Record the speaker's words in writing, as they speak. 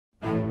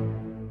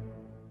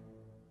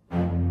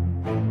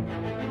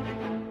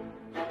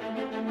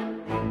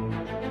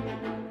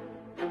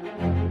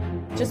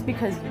just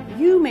because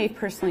you may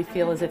personally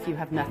feel as if you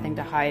have nothing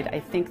to hide, I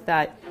think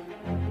that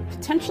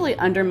potentially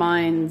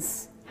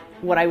undermines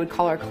what I would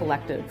call our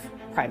collective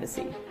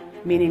privacy,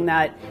 meaning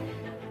that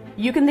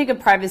you can think of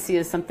privacy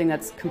as something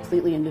that's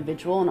completely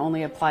individual and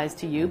only applies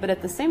to you, but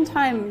at the same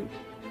time,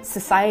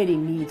 society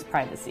needs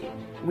privacy.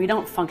 We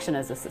don't function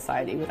as a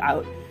society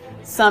without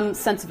some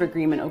sense of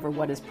agreement over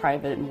what is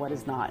private and what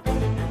is not.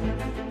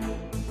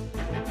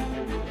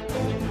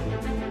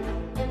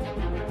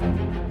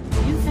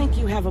 You think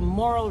you have a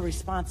moral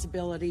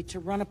responsibility to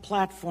run a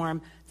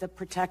platform that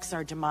protects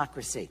our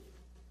democracy?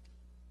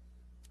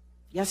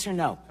 Yes or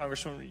no?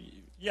 Congresswoman,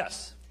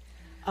 yes.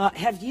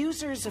 Have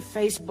users of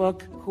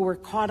Facebook who were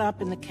caught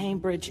up in the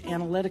Cambridge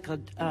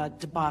Analytica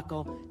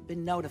debacle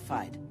been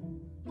notified?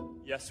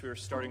 Yes, we are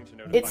starting to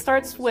notify. It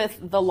starts with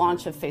the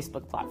launch of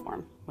Facebook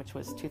platform, which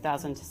was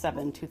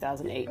 2007,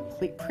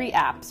 2008,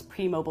 pre-apps,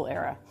 pre-mobile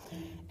era.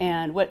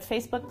 And what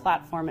Facebook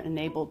platform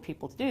enabled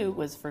people to do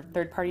was for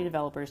third-party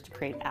developers to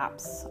create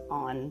apps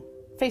on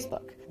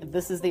Facebook.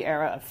 This is the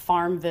era of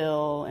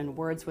Farmville and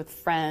Words with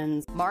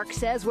Friends. Mark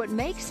says what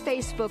makes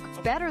Facebook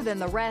better than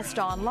the rest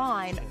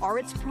online are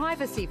its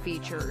privacy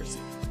features.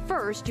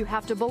 First, you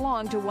have to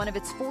belong to one of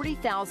its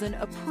 40,000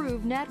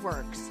 approved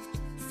networks.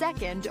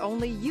 Second,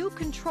 only you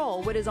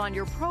control what is on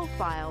your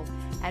profile,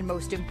 and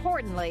most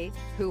importantly,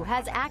 who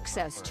has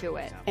access to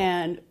it.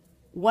 And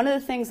one of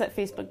the things that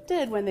Facebook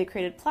did when they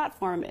created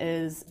platform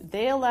is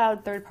they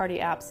allowed third-party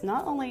apps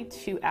not only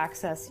to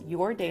access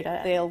your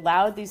data, they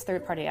allowed these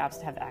third-party apps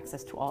to have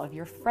access to all of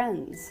your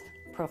friends'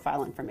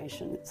 profile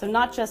information. So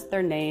not just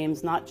their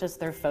names, not just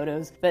their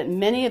photos, but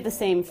many of the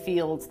same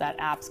fields that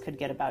apps could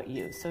get about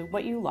you. So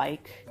what you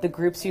like, the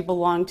groups you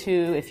belong to,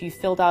 if you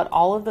filled out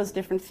all of those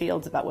different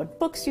fields about what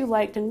books you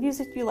liked and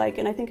music you like,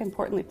 and I think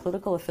importantly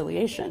political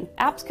affiliation,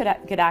 apps could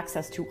get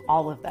access to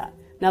all of that.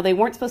 Now they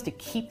weren't supposed to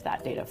keep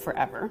that data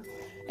forever,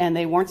 and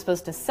they weren't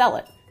supposed to sell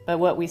it. But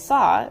what we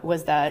saw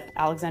was that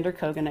Alexander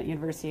Kogan at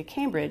University of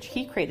Cambridge,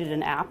 he created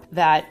an app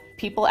that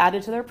people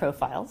added to their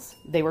profiles.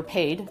 They were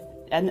paid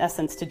in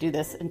essence to do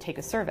this and take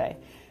a survey.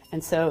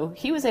 And so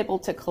he was able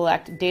to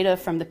collect data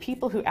from the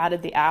people who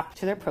added the app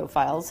to their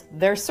profiles,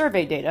 their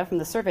survey data from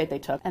the survey they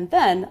took, and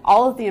then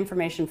all of the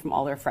information from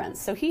all their friends.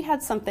 So he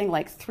had something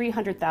like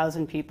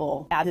 300,000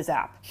 people add his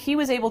app. He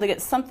was able to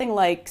get something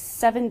like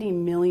 70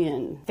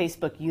 million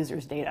Facebook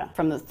users' data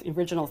from the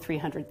original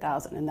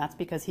 300,000, and that's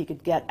because he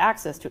could get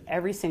access to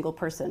every single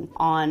person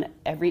on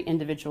every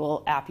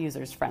individual app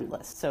user's friend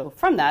list. So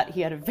from that, he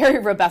had a very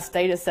robust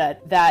data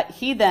set that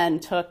he then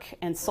took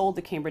and sold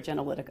to Cambridge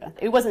Analytica.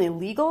 It wasn't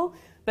illegal,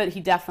 but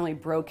he definitely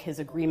broke his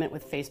agreement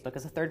with Facebook.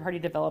 As a third-party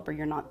developer,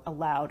 you're not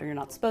allowed or you're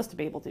not supposed to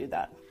be able to do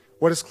that.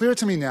 What is clear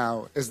to me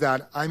now is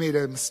that I made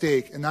a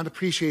mistake in not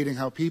appreciating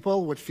how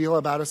people would feel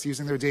about us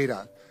using their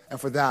data, and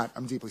for that,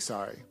 I'm deeply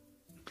sorry.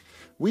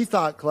 We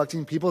thought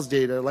collecting people's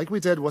data like we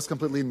did was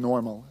completely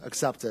normal,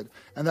 accepted,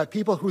 and that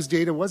people whose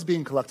data was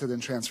being collected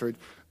and transferred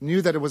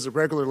knew that it was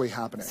regularly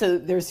happening. So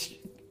there's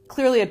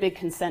clearly a big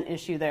consent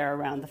issue there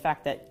around the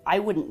fact that I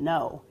wouldn't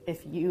know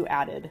if you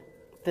added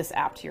this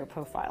app to your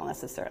profile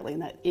necessarily,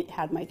 and that it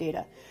had my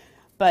data.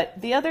 But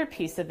the other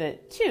piece of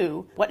it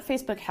too, what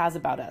Facebook has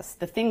about us,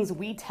 the things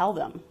we tell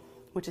them,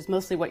 which is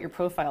mostly what your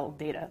profile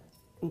data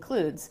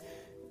includes,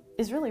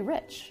 is really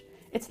rich.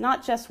 It's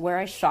not just where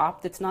I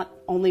shopped, it's not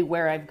only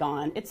where I've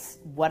gone, it's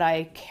what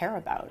I care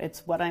about,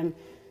 it's what I'm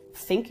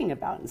thinking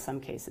about in some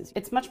cases.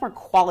 It's much more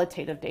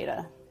qualitative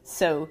data.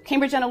 So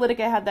Cambridge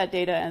Analytica had that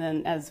data, and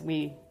then as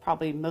we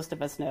probably most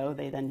of us know,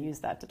 they then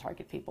used that to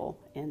target people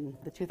in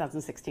the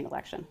 2016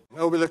 election.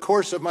 Over the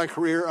course of my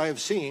career, I have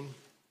seen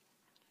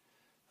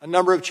a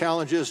number of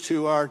challenges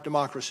to our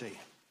democracy.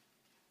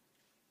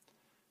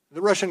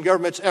 The Russian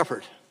government's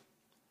effort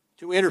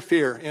to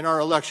interfere in our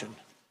election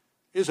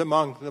is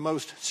among the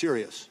most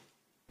serious.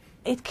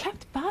 It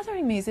kept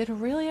bothering me. Is it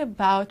really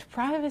about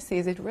privacy?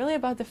 Is it really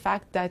about the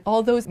fact that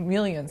all those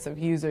millions of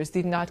users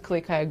did not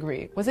click I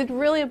agree? Was it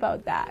really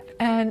about that?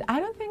 And I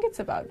don't think it's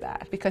about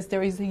that, because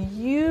there is a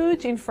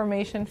huge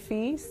information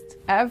feast.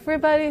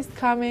 Everybody's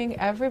coming,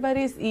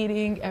 everybody's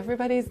eating,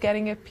 everybody's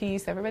getting a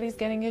piece, everybody's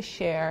getting a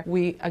share.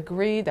 We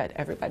agree that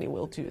everybody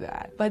will do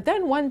that. But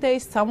then one day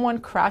someone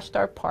crashed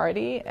our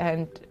party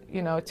and,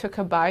 took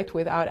a bite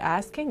without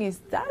asking. Is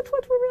that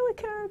what we really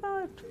care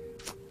about?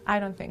 I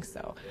don't think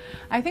so.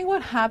 I think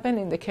what happened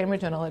in the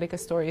Cambridge Analytica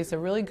story is a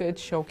really good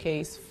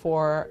showcase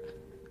for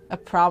a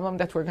problem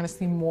that we're going to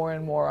see more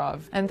and more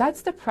of. And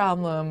that's the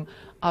problem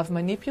of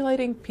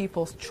manipulating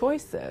people's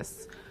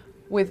choices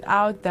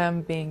without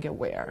them being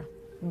aware,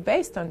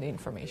 based on the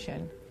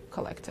information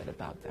collected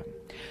about them.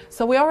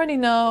 So we already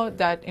know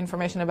that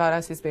information about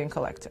us is being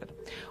collected.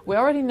 We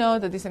already know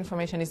that this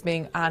information is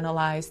being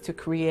analyzed to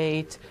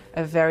create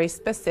a very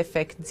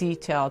specific,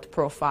 detailed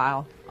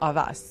profile of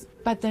us.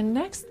 But the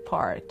next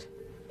part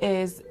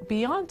is,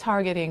 beyond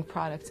targeting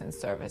products and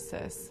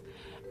services,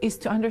 is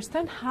to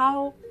understand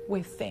how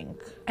we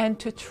think and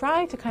to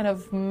try to kind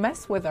of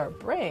mess with our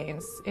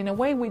brains in a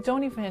way we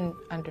don't even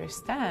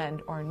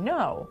understand or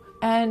know,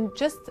 and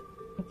just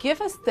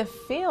give us the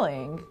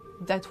feeling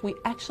that we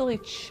actually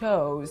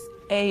chose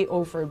A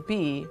over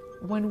B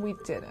when we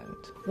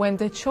didn't. When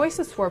the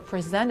choices were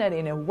presented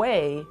in a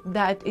way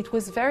that it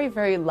was very,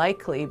 very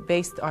likely,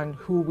 based on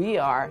who we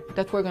are,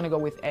 that we're going to go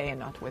with A and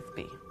not with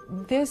B.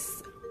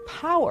 This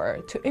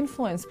power to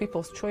influence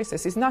people's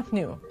choices is not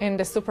new. In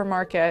the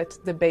supermarket,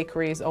 the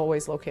bakery is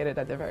always located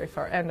at the very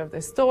far end of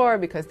the store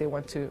because they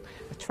want to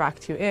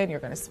attract you in. You're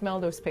going to smell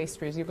those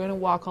pastries. You're going to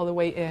walk all the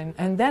way in.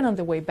 And then on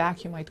the way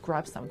back, you might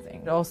grab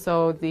something.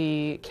 Also,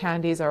 the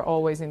candies are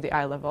always in the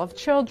eye level of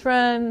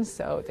children,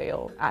 so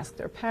they'll ask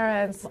their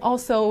parents.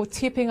 Also,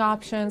 tipping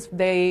options.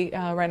 They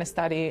ran a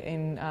study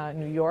in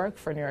New York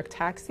for New York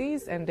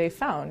taxis, and they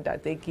found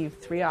that they give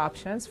 3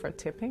 options for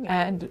tipping,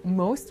 and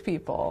most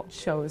people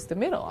chose the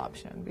middle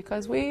option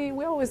because we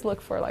always look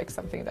for like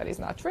something that is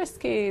not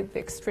risky. The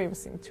extremes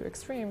seem too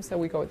extreme, so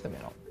we go with the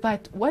middle.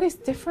 But what is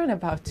different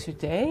about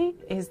today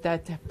is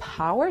that the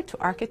power to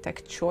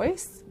architect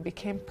choice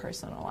became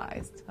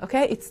personalized.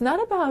 Okay, it's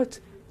not about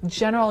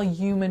general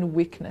human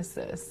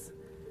weaknesses.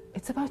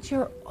 It's about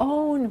your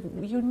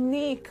own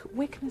unique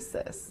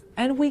weaknesses.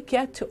 And we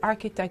get to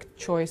architect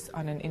choice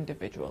on an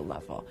individual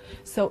level.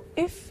 So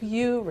if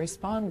you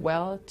respond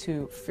well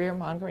to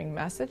fear-mongering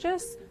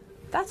messages,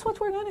 that's what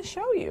we're going to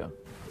show you.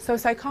 So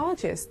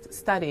psychologists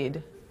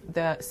studied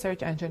the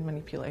search engine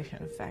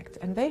manipulation effect,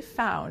 and they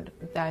found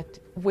that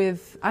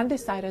with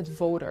undecided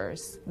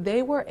voters,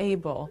 they were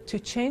able to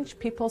change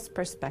people's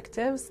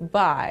perspectives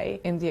by,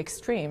 in the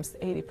extremes,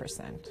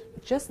 80%,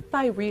 just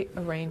by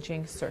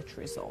rearranging search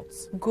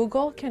results.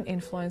 Google can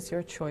influence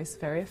your choice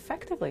very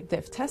effectively.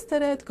 They've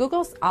tested it.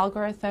 Google's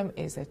algorithm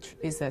is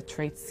a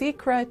trade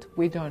secret.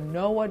 We don't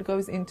know what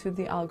goes into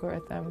the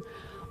algorithm.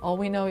 All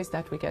we know is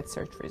that we get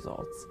search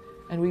results.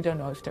 And we don't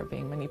know if they're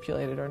being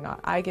manipulated or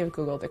not. I give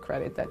Google the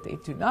credit that they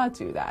do not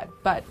do that,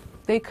 but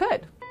they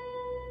could.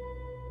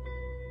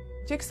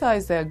 Jigsaw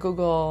is a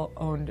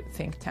Google-owned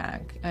think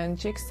tank, and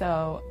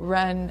Jigsaw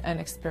ran an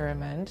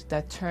experiment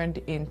that turned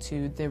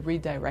into the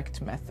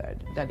redirect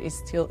method that is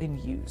still in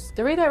use.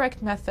 The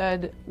redirect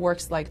method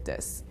works like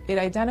this. It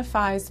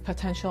identifies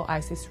potential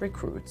ISIS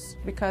recruits,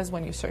 because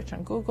when you search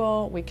on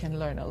Google, we can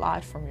learn a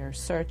lot from your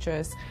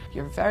searches.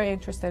 You're very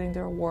interested in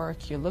their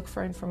work. You look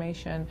for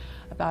information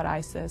about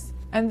ISIS.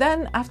 And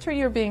then after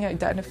you're being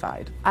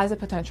identified as a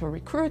potential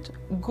recruit,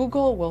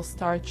 Google will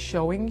start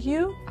showing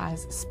you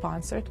as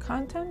sponsored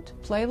content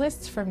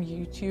playlists from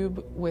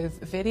YouTube with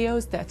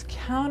videos that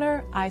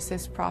counter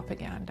ISIS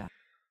propaganda.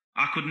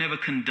 I could never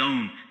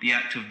condone the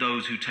act of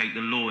those who take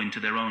the law into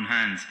their own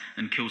hands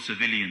and kill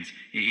civilians.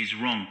 It is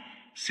wrong.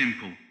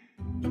 Simple.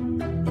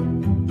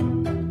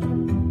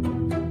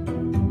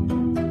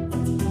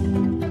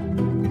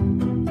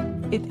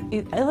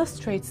 It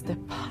illustrates the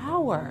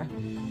power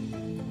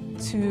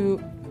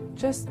to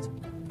just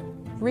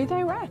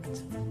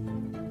redirect,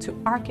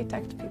 to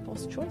architect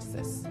people's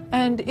choices.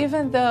 And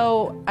even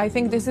though I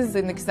think this is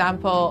an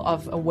example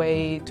of a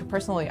way to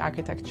personally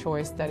architect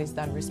choice that is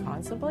done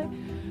responsibly,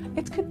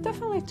 it could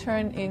definitely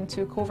turn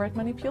into covert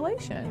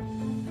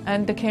manipulation.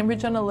 And the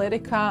Cambridge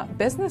Analytica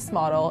business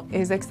model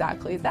is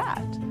exactly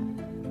that.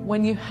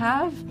 When you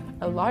have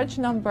a large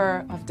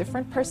number of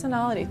different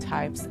personality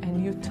types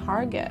and you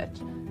target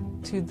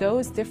to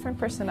those different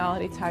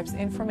personality types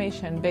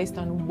information based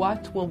on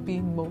what will be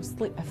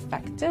mostly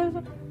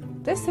effective,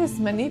 this is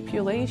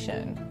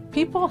manipulation.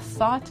 People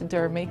thought they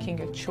were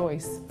making a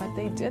choice, but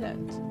they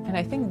didn't. And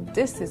I think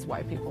this is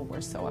why people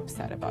were so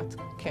upset about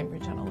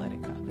Cambridge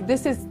Analytica.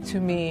 This is, to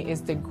me,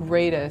 is the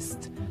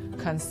greatest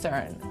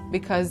concern,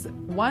 because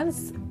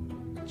once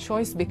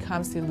choice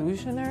becomes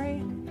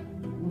illusionary,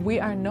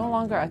 we are no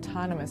longer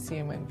autonomous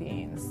human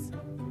beings.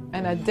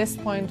 And at this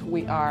point,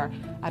 we are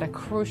at a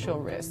crucial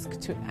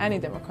risk to any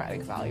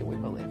democratic value we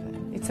believe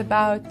in. It's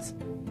about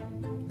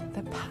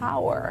the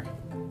power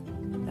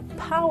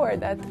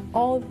that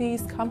all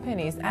these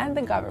companies and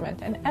the government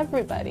and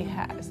everybody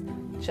has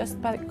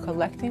just by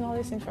collecting all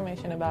this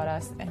information about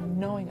us and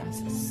knowing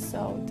us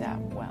so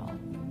damn well.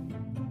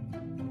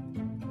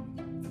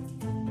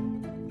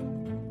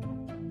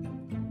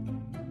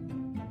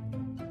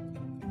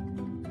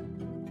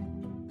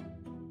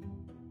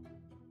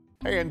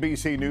 Hey,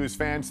 NBC News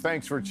fans,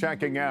 thanks for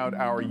checking out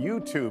our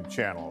YouTube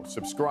channel.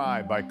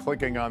 Subscribe by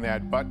clicking on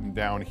that button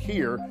down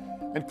here,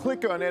 and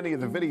click on any of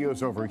the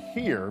videos over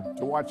here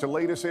to watch the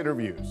latest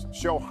interviews,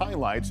 show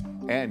highlights,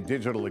 and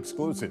digital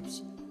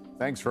exclusives.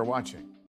 Thanks for watching.